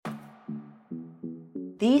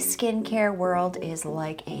The skincare world is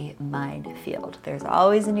like a minefield. There's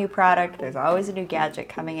always a new product, there's always a new gadget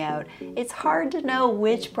coming out. It's hard to know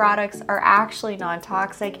which products are actually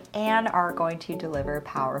non-toxic and are going to deliver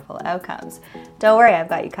powerful outcomes. Don't worry, I've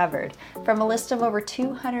got you covered. From a list of over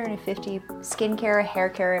 250 skincare, hair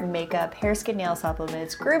care, makeup, hair, skin, nail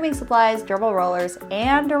supplements, grooming supplies, dermal rollers,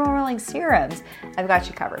 and dermal rolling serums, I've got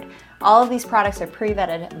you covered. All of these products are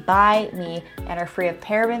pre-vetted by me and are free of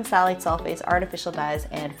parabens, phthalates, sulfates, artificial dyes,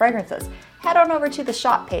 and fragrances. Head on over to the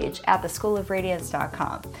shop page at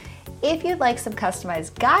theschoolofradiance.com. If you'd like some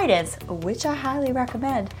customized guidance, which I highly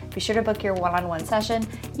recommend, be sure to book your one-on-one session.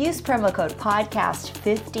 Use promo code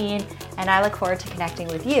PODCAST15, and I look forward to connecting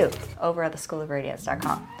with you over at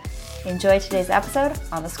theschoolofradiance.com. Enjoy today's episode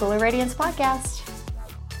on the School of Radiance podcast.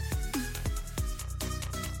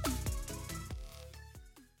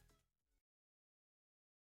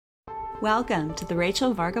 Welcome to the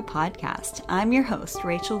Rachel Varga podcast. I'm your host,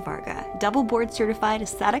 Rachel Varga, double board certified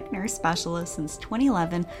aesthetic nurse specialist since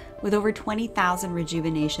 2011 with over 20,000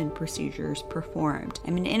 rejuvenation procedures performed.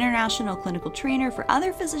 I'm an international clinical trainer for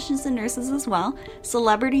other physicians and nurses as well,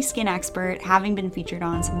 celebrity skin expert, having been featured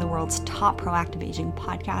on some of the world's top proactive aging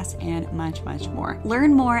podcasts, and much, much more.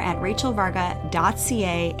 Learn more at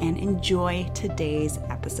rachelvarga.ca and enjoy today's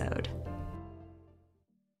episode.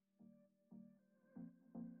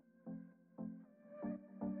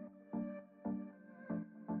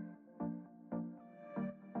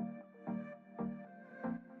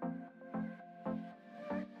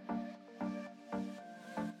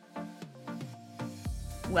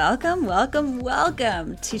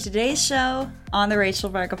 Welcome to today's show on the Rachel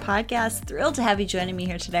Varga podcast. Thrilled to have you joining me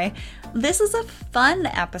here today. This is a fun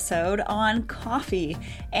episode on coffee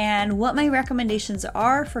and what my recommendations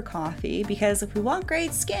are for coffee, because if we want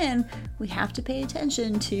great skin, we have to pay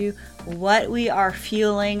attention to what we are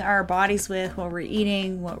fueling our bodies with, what we're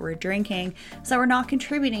eating, what we're drinking, so we're not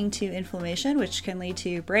contributing to inflammation, which can lead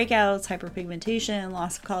to breakouts, hyperpigmentation,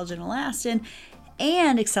 loss of collagen and elastin,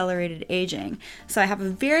 and accelerated aging. So I have a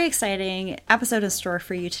very exciting episode in store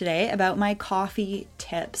for you today about my coffee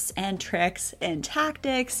tips and tricks and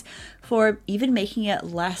tactics for even making it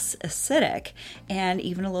less acidic and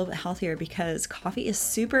even a little bit healthier, because coffee is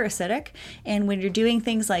super acidic. And when you're doing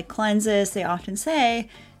things like cleanses, they often say,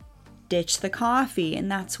 ditch the coffee.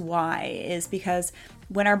 And that's why, is because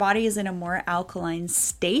when our body is in a more alkaline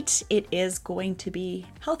state, it is going to be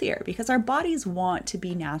healthier because our bodies want to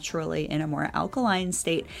be naturally in a more alkaline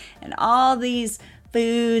state. And all these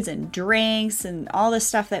foods and drinks and all the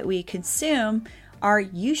stuff that we consume are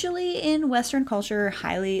usually in Western culture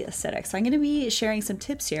highly acidic. So I'm going to be sharing some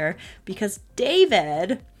tips here because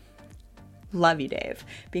David, love you, Dave,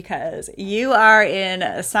 because you are in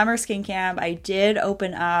a summer skin camp. I did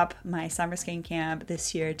open up my summer skin camp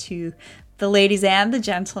this year to the ladies and the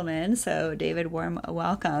gentlemen. So David, warm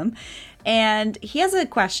welcome. And he has a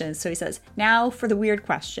question. So he says, now for the weird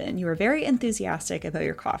question. You were very enthusiastic about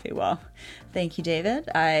your coffee. Well, thank you, David.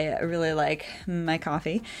 I really like my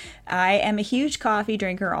coffee. I am a huge coffee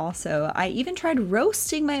drinker also. I even tried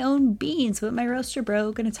roasting my own beans, but my roaster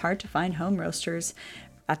broke and it's hard to find home roasters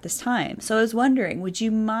at this time. So I was wondering, would you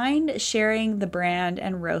mind sharing the brand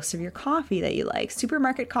and roast of your coffee that you like?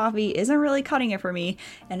 Supermarket coffee isn't really cutting it for me,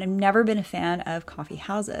 and I've never been a fan of coffee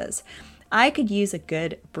houses. I could use a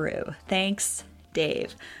good brew. Thanks,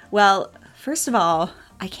 Dave. Well, first of all,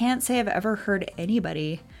 I can't say I've ever heard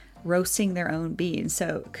anybody roasting their own beans.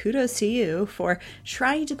 So kudos to you for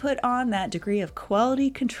trying to put on that degree of quality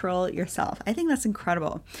control yourself. I think that's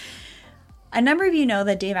incredible. A number of you know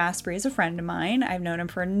that Dave Asprey is a friend of mine. I've known him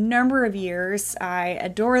for a number of years. I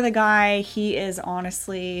adore the guy. He is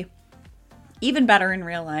honestly even better in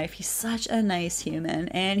real life. He's such a nice human,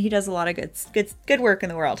 and he does a lot of good work in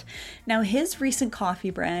the world. Now, his recent coffee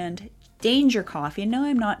brand, Danger Coffee, and no,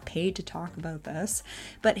 I'm not paid to talk about this,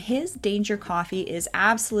 but his Danger Coffee is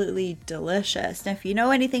absolutely delicious. Now, if you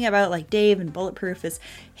know anything about like Dave and Bulletproof, is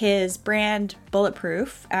his brand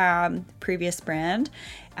Bulletproof, previous brand.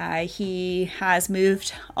 He has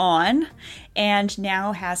moved on and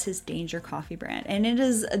now has his Danger Coffee brand, and it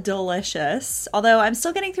is delicious. Although I'm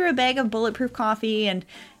still getting through a bag of Bulletproof coffee, and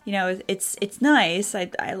you know, it's nice. I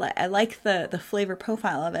like the flavor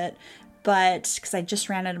profile of it. But because I just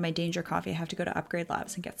ran out of my Danger Coffee, I have to go to Upgrade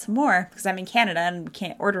Labs and get some more because I'm in Canada and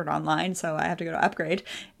can't order it online. So I have to go to Upgrade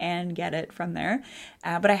and get it from there.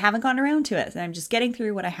 But I haven't gotten around to it. And I'm just getting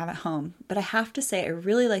through what I have at home. But I have to say, I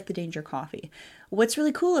really like the Danger Coffee. What's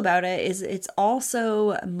really cool about it is it's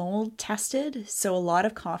also mold tested. So a lot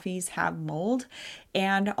of coffees have mold,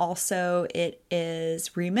 and also it is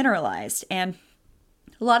remineralized. And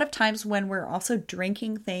A lot of times when we're also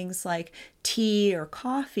drinking things like tea or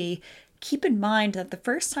coffee, keep in mind that the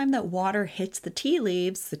first time that water hits the tea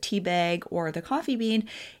leaves, the tea bag, or the coffee bean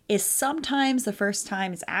is sometimes the first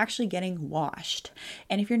time it's actually getting washed.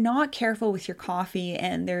 And if you're not careful with your coffee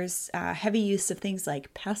and there's heavy use of things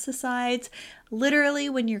like pesticides, literally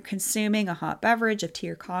when you're consuming a hot beverage of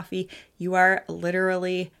tea or coffee, you are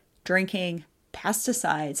literally drinking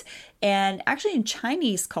pesticides. And actually in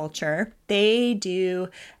Chinese culture, they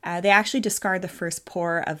actually discard the first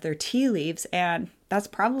pour of their tea leaves, and that's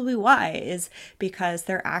probably why, is because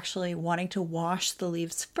they're actually wanting to wash the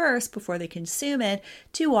leaves first before they consume it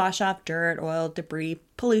to wash off dirt, oil, debris,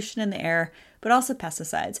 pollution in the air, but also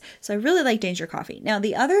pesticides. So I really like Danger Coffee. Now,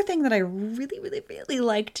 the other thing that I really, really, really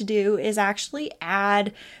like to do is actually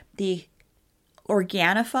add the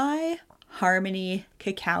Organifi Harmony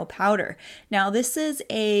cacao powder. Now, this is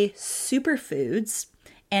a superfoods,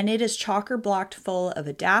 and it is chock-a-blocked full of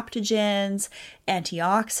adaptogens,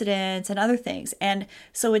 antioxidants, and other things. And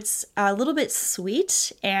so it's a little bit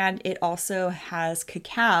sweet, and it also has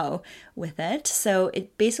cacao with it. So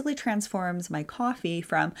it basically transforms my coffee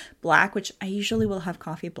from black, which I usually will have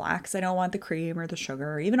coffee black because I don't want the cream or the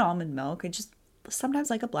sugar or even almond milk. I just sometimes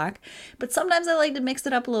like a black, but sometimes I like to mix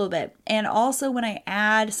it up a little bit. And also when I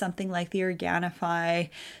add something like the Organifi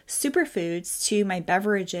superfoods to my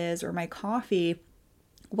beverages or my coffee,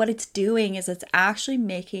 what it's doing is it's actually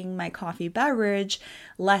making my coffee beverage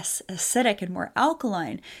less acidic and more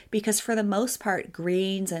alkaline, because for the most part,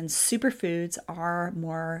 greens and superfoods are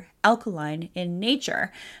more alkaline in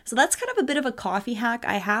nature. So that's kind of a bit of a coffee hack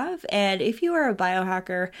I have. And if you are a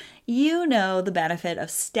biohacker, you know the benefit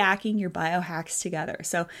of stacking your biohacks together.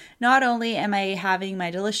 So not only am I having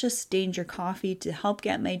my delicious Danger coffee to help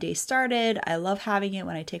get my day started, I love having it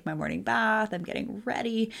when I take my morning bath, I'm getting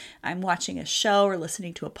ready, I'm watching a show or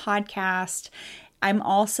listening to a podcast. I'm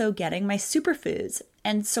also getting my superfoods.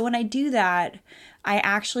 And so when I do that, I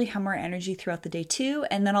actually have more energy throughout the day too.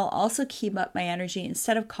 And then I'll also keep up my energy.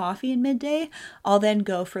 Instead of coffee in midday, I'll then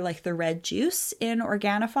go for like the red juice in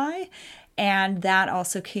Organifi. And that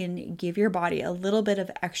also can give your body a little bit of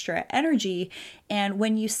extra energy. And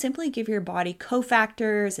when you simply give your body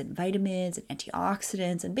cofactors and vitamins and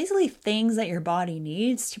antioxidants and basically things that your body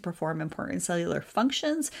needs to perform important cellular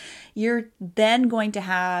functions, you're then going to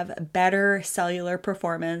have better cellular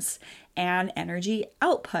performance and energy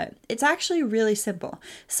output. It's actually really simple.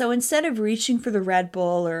 So instead of reaching for the Red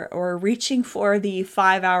Bull or reaching for the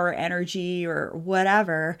 5-hour energy or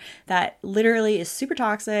whatever, that literally is super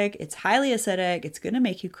toxic, it's highly acidic, it's going to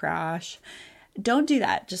make you crash. Don't do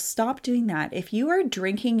that. Just stop doing that. If you are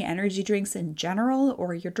drinking energy drinks in general,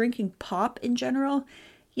 or you're drinking pop in general,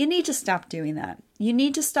 you need to stop doing that. You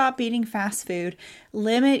need to stop eating fast food,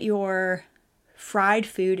 limit your fried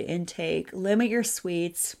food intake, limit your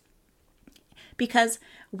sweets, because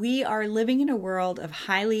we are living in a world of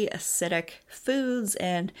highly acidic foods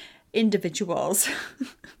and individuals,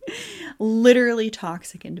 literally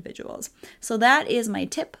toxic individuals. So that is my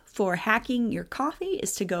tip for hacking your coffee,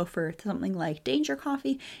 is to go for something like Danger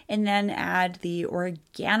Coffee and then add the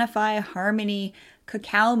Organifi Harmony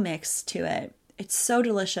cacao mix to it. It's so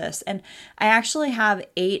delicious. And I actually have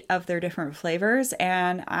 8 of their different flavors,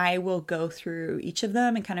 and I will go through each of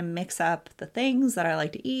them and kind of mix up the things that I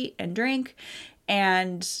like to eat and drink.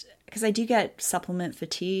 And because I do get supplement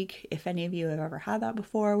fatigue, if any of you have ever had that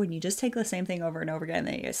before, when you just take the same thing over and over again,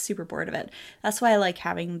 then you get super bored of it. That's why I like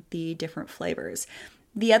having the different flavors.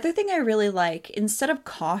 The other thing I really like, instead of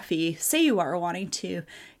coffee, say you are wanting to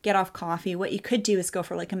get off coffee, what you could do is go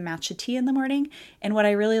for like a matcha tea in the morning. And what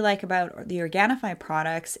I really like about the Organifi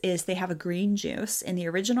products is they have a green juice in the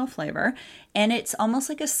original flavor, and it's almost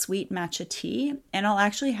like a sweet matcha tea. And I'll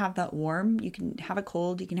actually have that warm. You can have it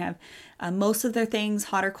cold. You can have most of their things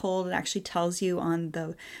hot or cold. It actually tells you on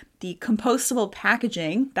the compostable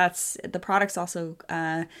packaging. That's the product's also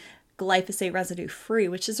glyphosate residue free,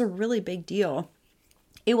 which is a really big deal.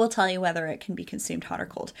 It will tell you whether it can be consumed hot or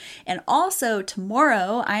cold. And also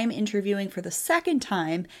tomorrow, I'm interviewing for the second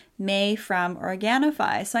time May from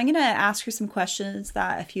Organifi. So I'm going to ask her some questions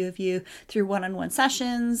that a few of you through one-on-one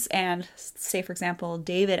sessions, and say, for example,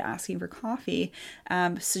 David asking for coffee,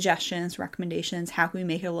 suggestions, recommendations, how can we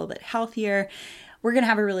make it a little bit healthier? We're going to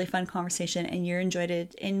have a really fun conversation, and you're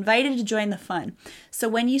invited to join the fun. So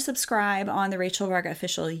when you subscribe on the Rachel Varga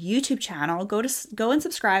official YouTube channel, go and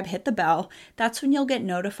subscribe, hit the bell. That's when you'll get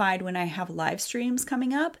notified when I have live streams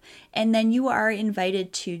coming up. And then you are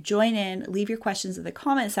invited to join in, leave your questions in the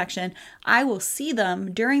comment section. I will see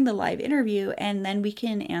them during the live interview, and then we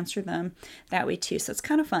can answer them that way too. So it's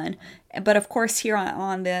kind of fun. But of course, here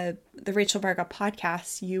on the Rachel Varga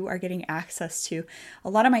podcast, you are getting access to a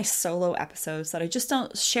lot of my solo episodes that I just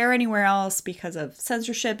don't share anywhere else because of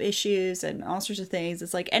censorship issues and all sorts of things.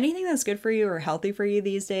 It's like anything that's good for you or healthy for you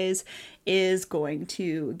these days is going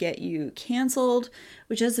to get you canceled,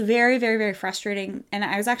 which is very, very, very frustrating. And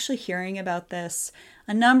I was actually hearing about this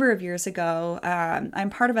a number of years ago. I'm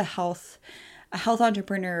part of a health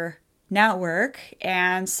entrepreneur network.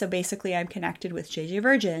 And so basically I'm connected with JJ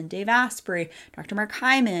Virgin, Dave Asprey, Dr. Mark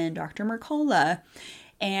Hyman, Dr. Mercola,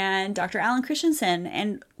 and Dr. Alan Christensen.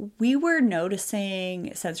 And we were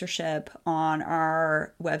noticing censorship on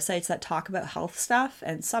our websites that talk about health stuff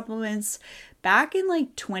and supplements back in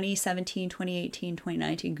like 2017, 2018,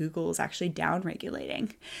 2019. Google is actually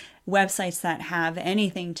down-regulating websites that have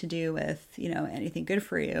anything to do with, anything good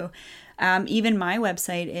for you. Even my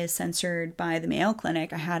website is censored by the Mayo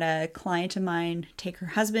Clinic. I had a client of mine take her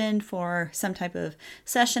husband for some type of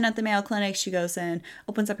session at the Mayo Clinic. She goes in,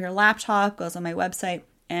 opens up her laptop, goes on my website,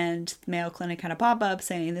 and the Mayo Clinic had a pop-up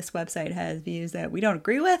saying this website has views that we don't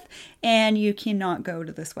agree with, and you cannot go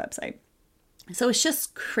to this website. So it's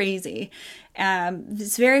just crazy.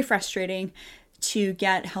 It's very frustrating to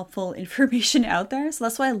get helpful information out there. So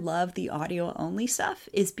that's why I love the audio only stuff,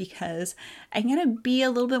 is because I'm going to be a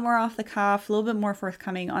little bit more off the cuff, a little bit more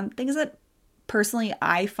forthcoming on things that personally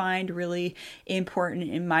I find really important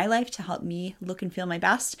in my life to help me look and feel my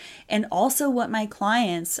best, and also what my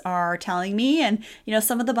clients are telling me, and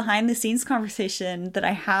some of the behind the scenes conversation that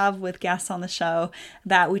I have with guests on the show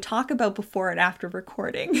that we talk about before and after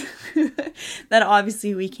recording that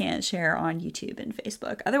obviously we can't share on YouTube and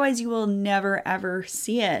Facebook. Otherwise you will never ever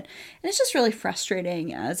see it. And it's just really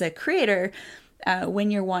frustrating as a creator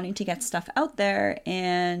when you're wanting to get stuff out there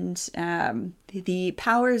and the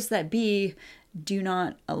powers that be do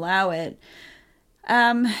not allow it.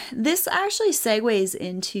 This actually segues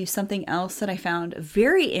into something else that I found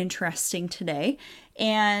very interesting today.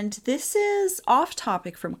 And this is off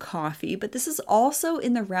topic from coffee, but this is also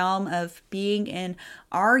in the realm of being in,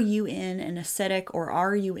 are you in an acidic or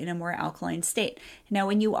are you in a more alkaline state? Now,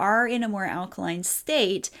 when you are in a more alkaline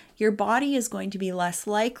state, your body is going to be less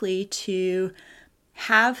likely to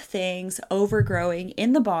have things overgrowing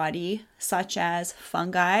in the body, such as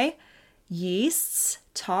fungi, yeasts,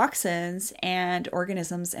 toxins, and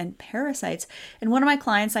organisms and parasites. And one of my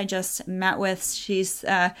clients I just met with, she's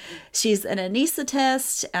an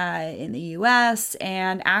anesthetist in the US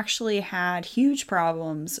and actually had huge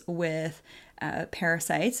problems with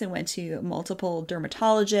parasites and went to multiple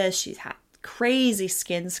dermatologists. She's had crazy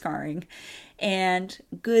skin scarring. And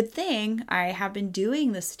good thing I have been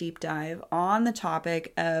doing this deep dive on the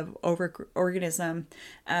topic of overgrowth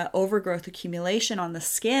accumulation on the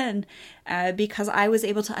skin because I was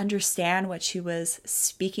able to understand what she was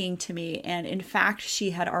speaking to me. And in fact,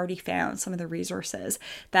 she had already found some of the resources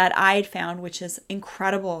that I had found, which is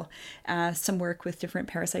incredible. Some work with different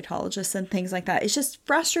parasitologists and things like that. It's just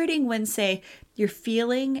frustrating when, say, you're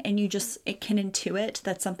feeling and it can intuit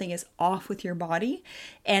that something is off with your body,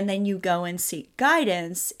 and then you go and seek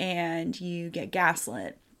guidance and you get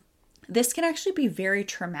gaslit. This can actually be very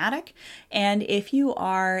traumatic. And if you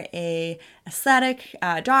are a aesthetic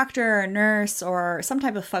doctor, a nurse, or some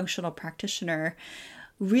type of functional practitioner,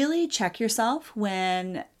 really check yourself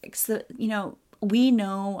when, we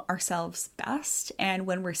know ourselves best. And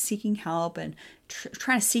when we're seeking help and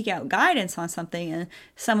trying to seek out guidance on something, and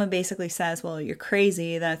someone basically says, well, you're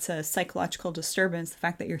crazy, that's a psychological disturbance, the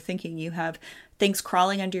fact that you're thinking you have things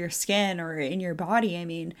crawling under your skin or in your body. I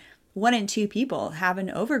mean, 1 in 2 people have an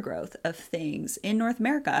overgrowth of things in North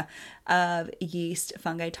America of yeast,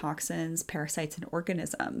 fungi, toxins, parasites, and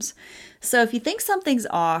organisms. So if you think something's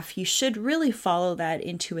off, you should really follow that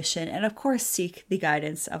intuition and, of course, seek the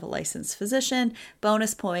guidance of a licensed physician.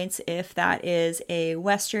 Bonus points if that is a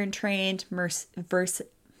Western trained versus.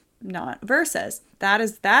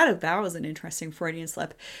 That was an interesting Freudian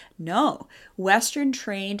slip. No, Western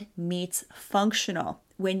trained meets functional.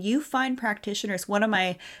 When you find practitioners, one of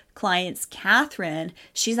my clients, Catherine,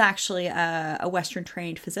 she's actually a Western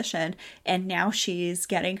trained physician, and now she's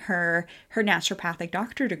getting her naturopathic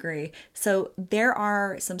doctor degree. So there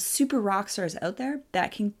are some super rock stars out there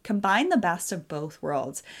that can combine the best of both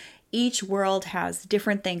worlds. Each world has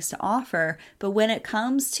different things to offer, but when it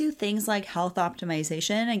comes to things like health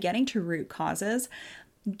optimization and getting to root causes,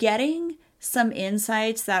 getting some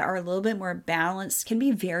insights that are a little bit more balanced can be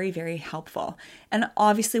very, very helpful. And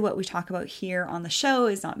obviously what we talk about here on the show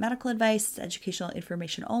is not medical advice, it's educational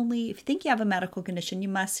information only. If you think you have a medical condition, you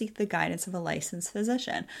must seek the guidance of a licensed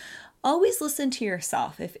physician. Always listen to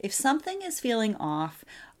yourself. If something is feeling off,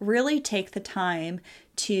 really take the time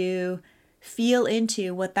to feel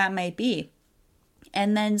into what that might be.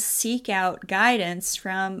 And then seek out guidance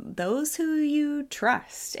from those who you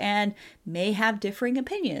trust and may have differing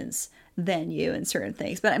opinions than you in certain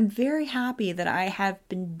things. But I'm very happy that I have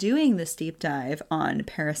been doing this deep dive on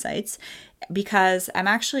parasites because I'm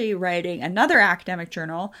actually writing another academic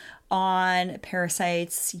journal on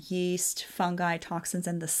parasites, yeast, fungi, toxins,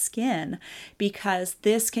 and the skin, because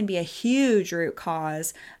this can be a huge root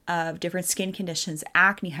cause of different skin conditions,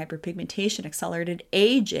 acne, hyperpigmentation, accelerated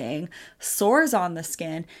aging, sores on the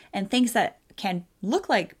skin, and things that can look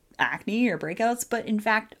like acne or breakouts, but in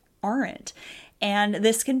fact aren't. And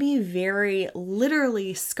this can be very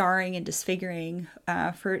literally scarring and disfiguring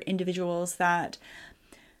for individuals that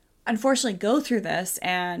unfortunately go through this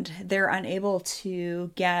and they're unable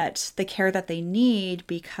to get the care that they need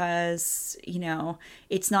because,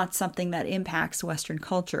 it's not something that impacts Western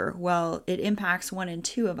culture. Well, it impacts 1 in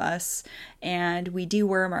 2 of us, and we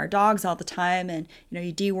deworm our dogs all the time, and,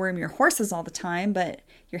 you deworm your horses all the time, but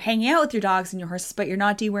you're hanging out with your dogs and your horses, but you're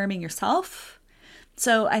not deworming yourself.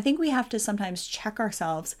 So I think we have to sometimes check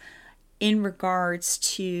ourselves in regards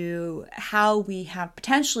to how we have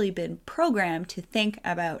potentially been programmed to think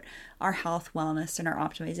about our health, wellness, and our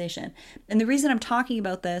optimization. And the reason I'm talking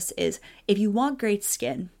about this is if you want great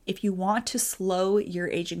skin, if you want to slow your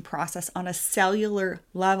aging process on a cellular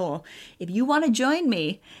level, if you want to join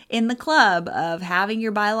me in the club of having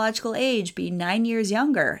your biological age be 9 years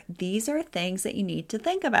younger, these are things that you need to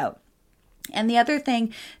think about. And the other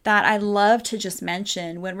thing that I love to just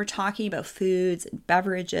mention when we're talking about foods and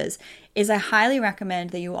beverages is I highly recommend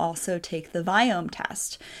that you also take the Viome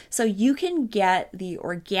test. So you can get the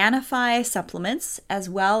Organifi supplements as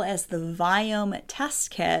well as the Viome test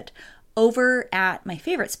kit over at my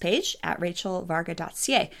favorites page at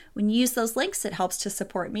rachelvarga.ca. When you use those links, it helps to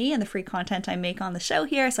support me and the free content I make on the show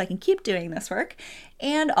here so I can keep doing this work.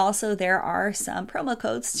 And also there are some promo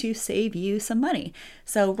codes to save you some money.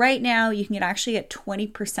 So right now you can actually get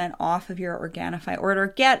 20% off of your Organifi order.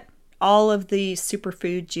 Get all of the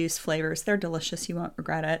superfood juice flavors. They're delicious. You won't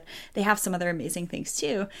regret it. They have some other amazing things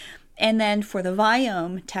too. And then for the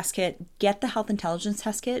Viome test kit, get the Health Intelligence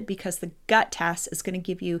test kit because the gut test is going to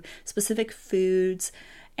give you specific foods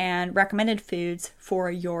and recommended foods for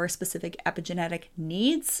your specific epigenetic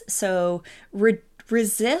needs. So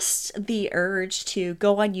resist the urge to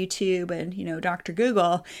go on YouTube and, Dr.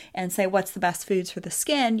 Google and say, what's the best foods for the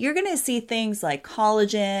skin? You're going to see things like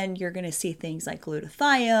collagen. You're going to see things like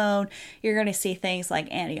glutathione. You're going to see things like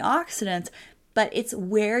antioxidants. But it's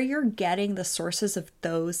where you're getting the sources of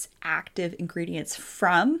those active ingredients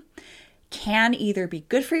from can either be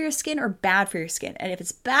good for your skin or bad for your skin. And if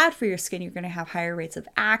it's bad for your skin, you're going to have higher rates of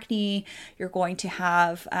acne. You're going to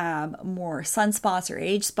have more sunspots or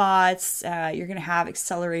age spots. You're going to have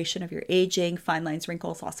acceleration of your aging, fine lines,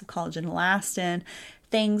 wrinkles, loss of collagen, elastin,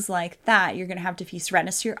 things like that. You're going to have diffuse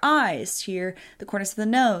redness to your eyes, to the corners of the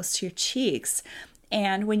nose, to your cheeks.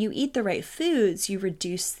 And when you eat the right foods, you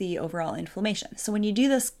reduce the overall inflammation. So when you do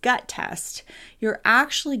this gut test, you're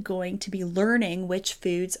actually going to be learning which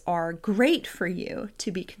foods are great for you to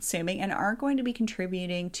be consuming and aren't going to be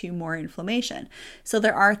contributing to more inflammation. So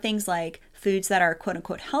there are things like foods that are quote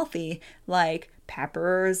unquote healthy, like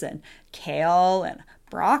peppers and kale and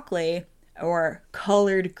broccoli, or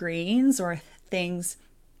colored greens, or things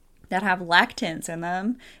that have lectins in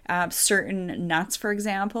them. Certain nuts, for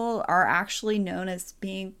example, are actually known as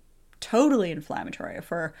being totally inflammatory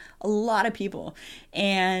for a lot of people.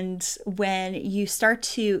 And when you start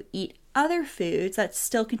to eat other foods that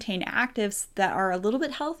still contain actives that are a little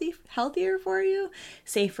bit healthier for you,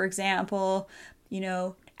 say, for example,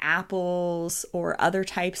 apples or other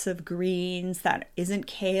types of greens that isn't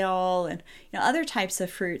kale, and other types of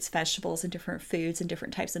fruits, vegetables, and different foods and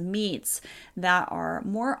different types of meats that are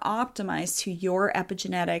more optimized to your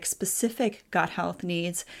epigenetic specific gut health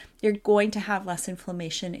needs, you're going to have less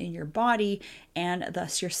inflammation in your body, and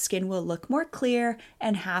thus your skin will look more clear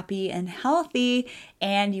and happy and healthy,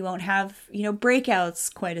 and you won't have,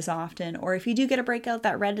 breakouts quite as often. Or if you do get a breakout,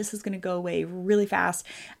 that redness is going to go away really fast.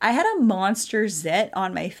 I had a monster zit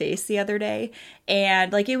on my face the other day,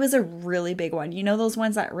 and it was a really big one. Those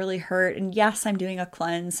ones that really hurt. And yes, I'm doing a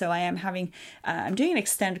cleanse, so I am I'm doing an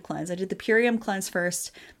extended cleanse. I did the Purium cleanse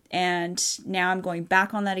first, and now I'm going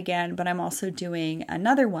back on that again, but I'm also doing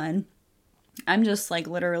another one. I'm just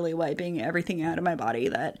literally wiping everything out of my body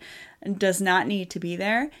that does not need to be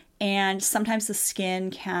there. And sometimes the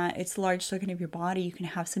skin it's the largest organ of your body. You can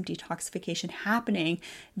have some detoxification happening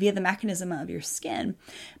via the mechanism of your skin.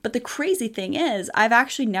 But the crazy thing is, I've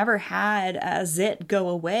actually never had a zit go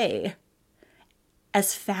away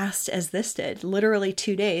as fast as this did. Literally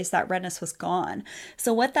 2 days, that redness was gone.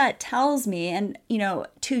 So what that tells me, and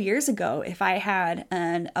 2 years ago, if I had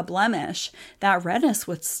a blemish, that redness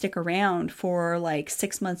would stick around for like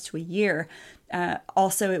 6 months to a year.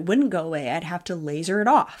 Also, it wouldn't go away. I'd have to laser it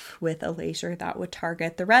off with a laser that would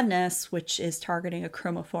target the redness, which is targeting a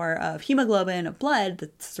chromophore of hemoglobin, of blood,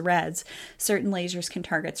 that's reds. Certain lasers can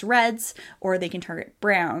target reds, or they can target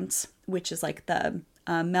browns, which is like the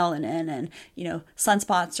melanin and,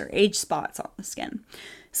 sunspots or age spots on the skin.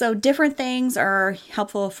 So different things are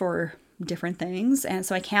helpful for different things. And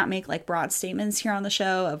so I can't make like broad statements here on the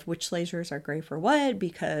show of which lasers are great for what,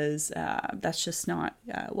 because that's just not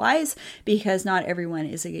wise, because not everyone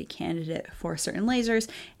is a good candidate for certain lasers.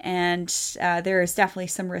 And there is definitely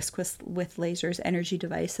some risk with lasers, energy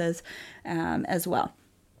devices as well.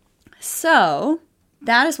 So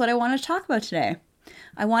that is what I want to talk about today.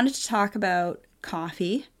 I wanted to talk about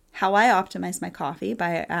coffee, how I optimize my coffee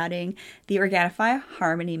by adding the Organifi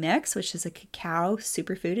Harmony Mix, which is a cacao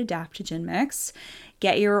superfood adaptogen mix.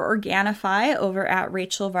 Get your Organifi over at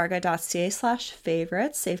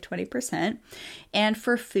rachelvarga.ca/favorites, save 20%. And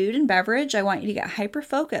for food and beverage, I want you to get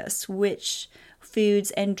hyper-focused, which foods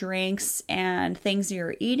and drinks and things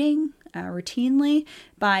you're eating routinely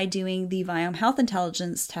by doing the Viome Health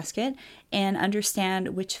Intelligence Test Kit and understand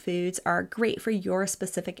which foods are great for your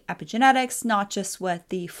specific epigenetics, not just what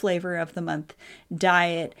the flavor of the month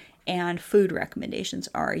diet and food recommendations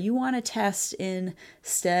are. You want to test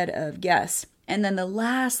instead of guess. And then the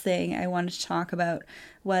last thing I wanted to talk about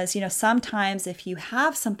was, sometimes if you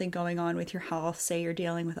have something going on with your health, say you're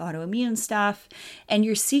dealing with autoimmune stuff and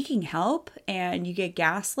you're seeking help and you get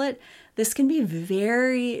gaslit, this can be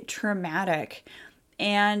very traumatic.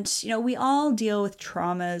 And, we all deal with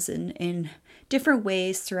traumas in different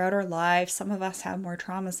ways throughout our lives. Some of us have more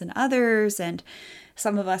traumas than others, and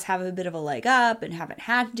some of us have a bit of a leg up and haven't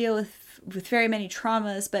had to deal with very many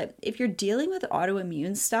traumas. But if you're dealing with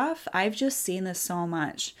autoimmune stuff, I've just seen this so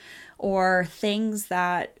much, or things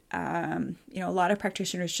that, a lot of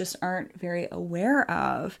practitioners just aren't very aware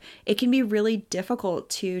of. It can be really difficult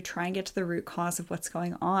to try and get to the root cause of what's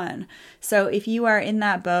going on. So if you are in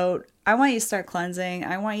that boat, I want you to start cleansing.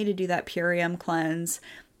 I want you to do that Purium cleanse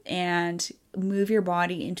and move your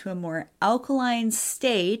body into a more alkaline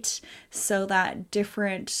state so that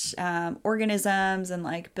different organisms and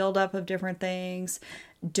like buildup of different things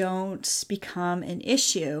don't become an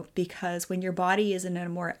issue, because when your body is in a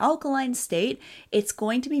more alkaline state, it's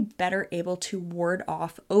going to be better able to ward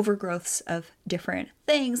off overgrowths of different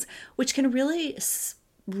things, which can really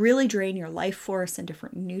drain your life force and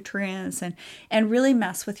different nutrients and really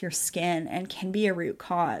mess with your skin and can be a root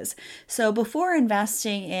cause. So before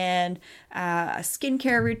investing in a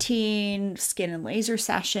skincare routine, skin and laser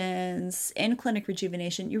sessions, in-clinic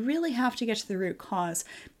rejuvenation, you really have to get to the root cause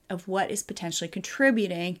of what is potentially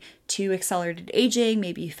contributing to accelerated aging.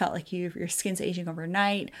 Maybe you felt like your skin's aging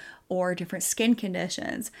overnight, or different skin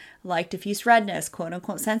conditions like diffuse redness, quote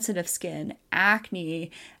unquote sensitive skin,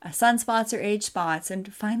 acne, sunspots or age spots,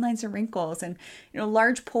 and fine lines and wrinkles, and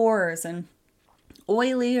large pores, and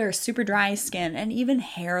oily or super dry skin, and even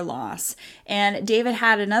hair loss. And David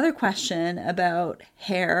had another question about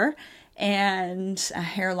hair and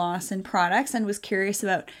hair loss and products, and was curious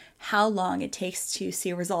about how long it takes to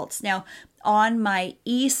see results. Now, on my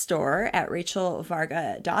e-store at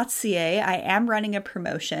rachelvarga.ca, I am running a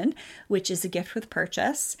promotion, which is a gift with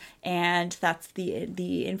purchase, and that's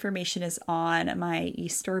the information is on my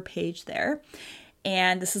e-store page there.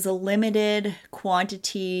 And this is a limited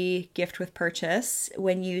quantity gift with purchase.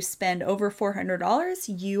 When you spend over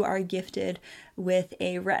 $400, you are gifted with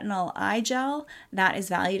a retinol eye gel that is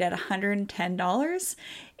valued at $110.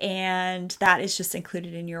 And that is just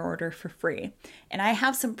included in your order for free. And I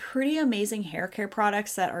have some pretty amazing hair care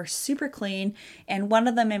products that are super clean. And one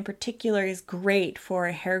of them in particular is great for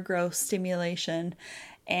hair growth stimulation.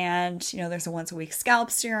 And, there's a once a week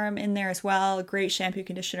scalp serum in there as well, a great shampoo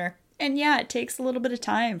conditioner. And yeah, it takes a little bit of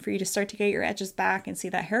time for you to start to get your edges back and see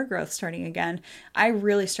that hair growth starting again. I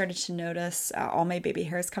really started to notice all my baby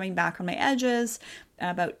hairs coming back on my edges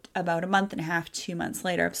about a month and a half, 2 months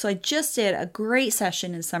later. So I just did a great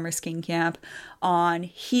session in Summer Skin Camp on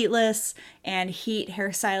heatless and heat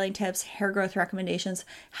hairstyling tips, hair growth recommendations,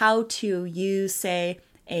 how to use, say,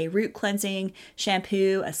 a root cleansing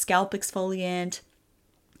shampoo, a scalp exfoliant,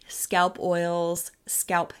 scalp oils,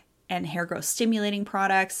 scalp and hair growth stimulating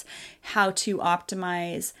products, how to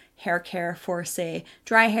optimize hair care for, say,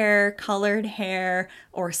 dry hair, colored hair,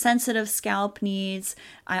 or sensitive scalp needs.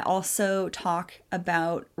 I also talk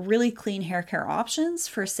about really clean hair care options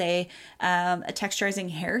for, say, a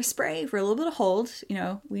texturizing hairspray for a little bit of hold.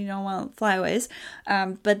 We don't want flyaways,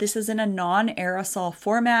 but this is in a non-aerosol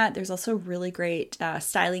format. There's also really great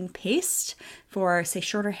styling paste for, say,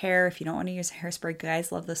 shorter hair if you don't want to use a hairspray.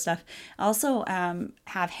 Guys love this stuff. I also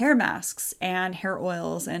have hair masks and hair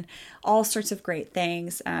oils and all sorts of great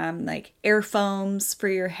things, like air foams for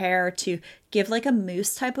your hair to give like a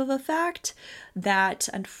mousse type of effect that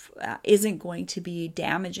isn't going to be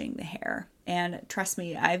damaging the hair. And trust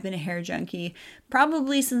me, I've been a hair junkie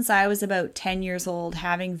probably since I was about 10 years old,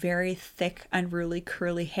 having very thick, unruly,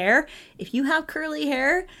 curly hair. If you have curly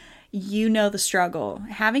hair, you know the struggle.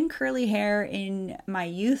 Having curly hair in my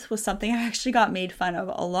youth was something I actually got made fun of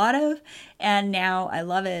a lot of, and now I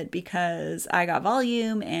love it because I got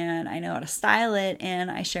volume and I know how to style it, and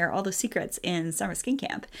I share all the secrets in Summer Skin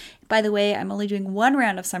Camp. By the way, I'm only doing one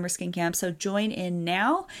round of Summer Skin Camp, so join in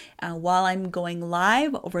now while I'm going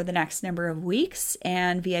live over the next number of weeks,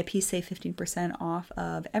 and VIP save 15% off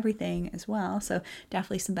of everything as well, so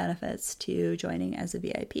definitely some benefits to joining as a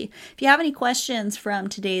VIP. If you have any questions from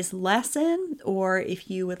today's lesson, or if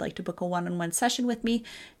you would like to book a one-on-one session with me,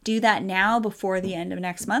 do that now before the end of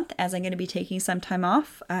next month, as I'm going to be taking some time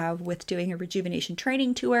off with doing a rejuvenation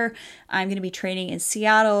training tour. I'm going to be training in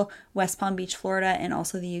Seattle, West Palm Beach, Florida, and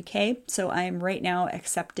also the UK. So I am right now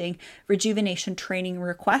accepting rejuvenation training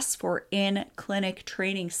requests for in-clinic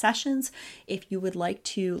training sessions. If you would like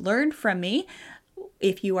to learn from me,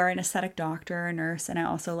 if you are an aesthetic doctor or nurse, and I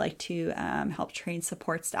also like to help train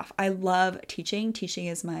support staff. I love teaching. Teaching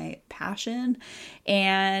is my passion.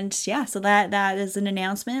 And yeah, so that is an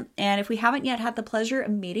announcement. And if we haven't yet had the pleasure of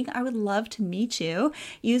meeting, I would love to meet you.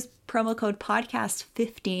 Use promo code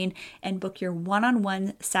podcast15 and book your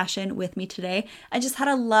one-on-one session with me today. I just had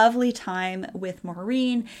a lovely time with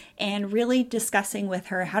Maureen and really discussing with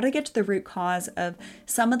her how to get to the root cause of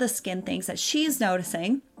some of the skin things that she's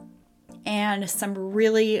noticing, and some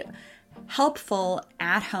really helpful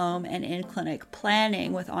at-home and in-clinic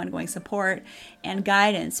planning with ongoing support and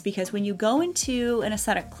guidance. Because when you go into an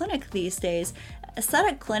aesthetic clinic these days,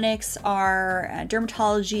 aesthetic clinics are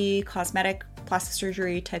dermatology, cosmetic, plastic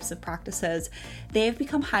surgery types of practices. They've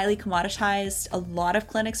become highly commoditized. A lot of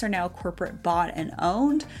clinics are now corporate bought and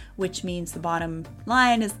owned, which means the bottom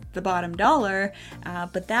line is the bottom dollar,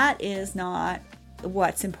 but that is not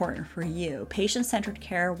what's important for you. Patient-centered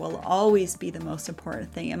care will always be the most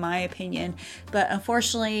important thing, in my opinion. But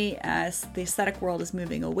unfortunately, as the aesthetic world is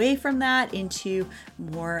moving away from that into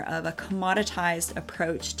more of a commoditized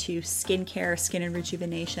approach to skincare, skin and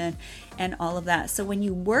rejuvenation, and all of that. So when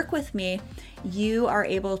you work with me, you are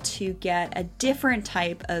able to get a different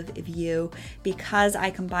type of view because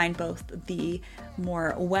I combine both the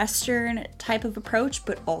more Western type of approach,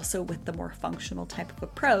 but also with the more functional type of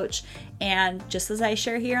approach. And just as I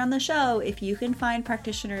share here on the show, if you can find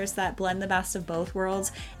practitioners that blend the best of both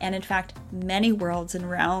worlds, and in fact, many worlds and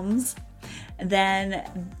realms,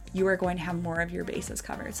 then you are going to have more of your bases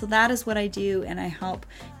covered. So that is what I do, and I help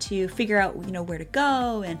to figure out, where to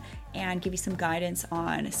go and give you some guidance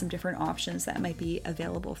on some different options that might be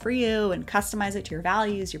available for you, and customize it to your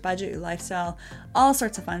values, your budget, your lifestyle, all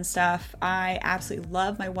sorts of fun stuff. I absolutely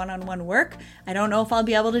love my one-on-one work. I don't know if I'll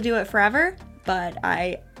be able to do it forever, but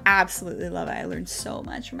I absolutely love it. I learned so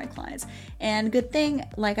much from my clients. And good thing,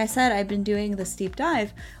 like I said, I've been doing this deep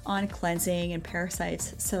dive on cleansing and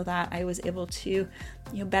parasites so that I was able to,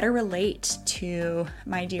 better relate to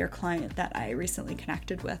my dear client that I recently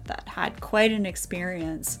connected with that had quite an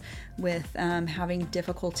experience with having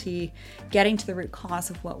difficulty getting to the root cause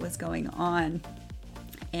of what was going on,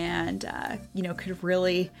 and, could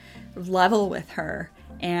really level with her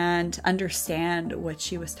and understand what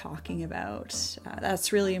she was talking about.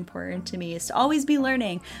 That's really important to me, is to always be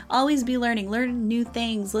learning, learn new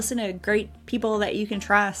things, listen to great people that you can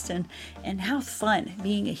trust, and have fun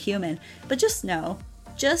being a human. But just know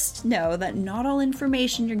that not all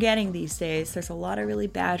information you're getting these days, there's a lot of really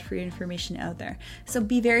bad for you information out there. So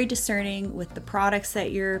be very discerning with the products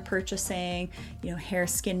that you're purchasing, hair,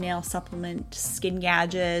 skin, nail supplement, skin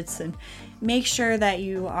gadgets, and make sure that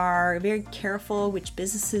you are very careful which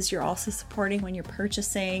businesses you're also supporting when you're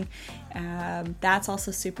purchasing. That's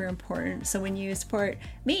also super important. So when you support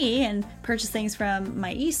me and purchase things from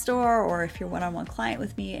my e-store, or if you're one-on-one client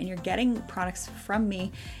with me and you're getting products from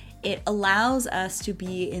me, it allows us to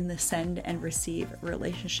be in the send and receive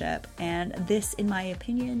relationship. And this, in my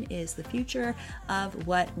opinion, is the future of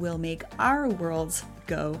what will make our worlds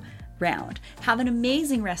go round. Have an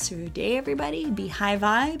amazing rest of your day, everybody. Be high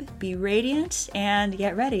vibe, be radiant, and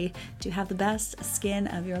get ready to have the best skin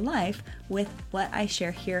of your life with what I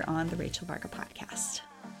share here on the Rachel Varga podcast.